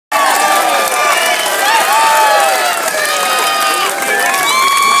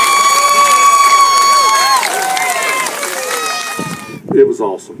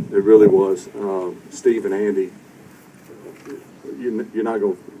was awesome. It really was. Steve and Andy, you're not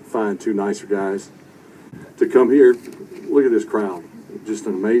going to find two nicer guys to come here. Look at this crowd. Just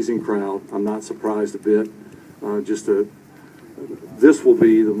an amazing crowd. I'm not surprised a bit. This will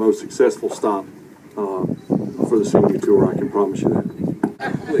be the most successful stop for the senior tour. I can promise you that.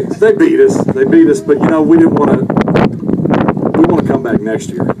 They beat us, but you know we didn't want to. We want to come back next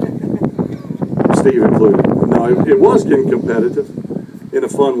year, Steve included. No, it was getting competitive in a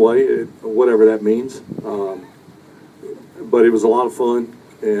fun way, whatever that means. But it was a lot of fun,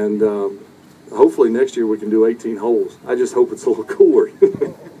 and hopefully next year we can do 18 holes. I just hope it's a little cooler.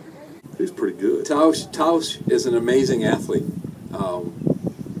 He's pretty good. Tauscher is an amazing athlete.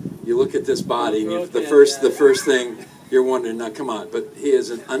 You look at this body, and the first thing you're wondering, now come on, but he is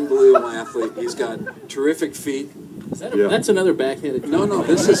an unbelievable athlete. He's got terrific feet. That's another backhanded. No,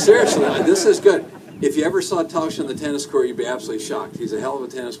 this is seriously, this is good. If you ever saw Tauscher on the tennis court, you'd be absolutely shocked. He's a hell of a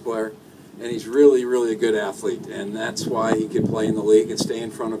tennis player, and he's really, really a good athlete, and that's why he can play in the league and stay in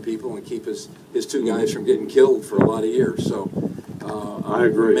front of people and keep his two guys from getting killed for a lot of years. So, I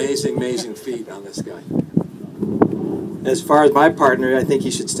agree. Amazing feet on this guy. As far as my partner, I think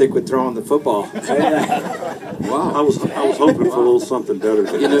he should stick with throwing the football. Wow. I was hoping for a little something better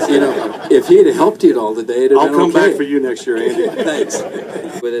than that. You know, if he'd have helped you at all today, it'd have been okay. I'll come back for you next year, Andy. Thanks.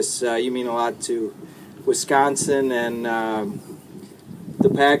 With us, you mean a lot to Wisconsin and the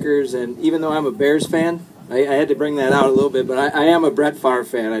Packers, and even though I'm a Bears fan, I had to bring that out a little bit, but I am a Brett Favre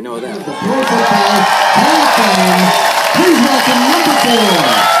fan, I know that. Please welcome number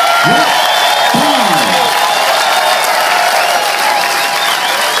 4.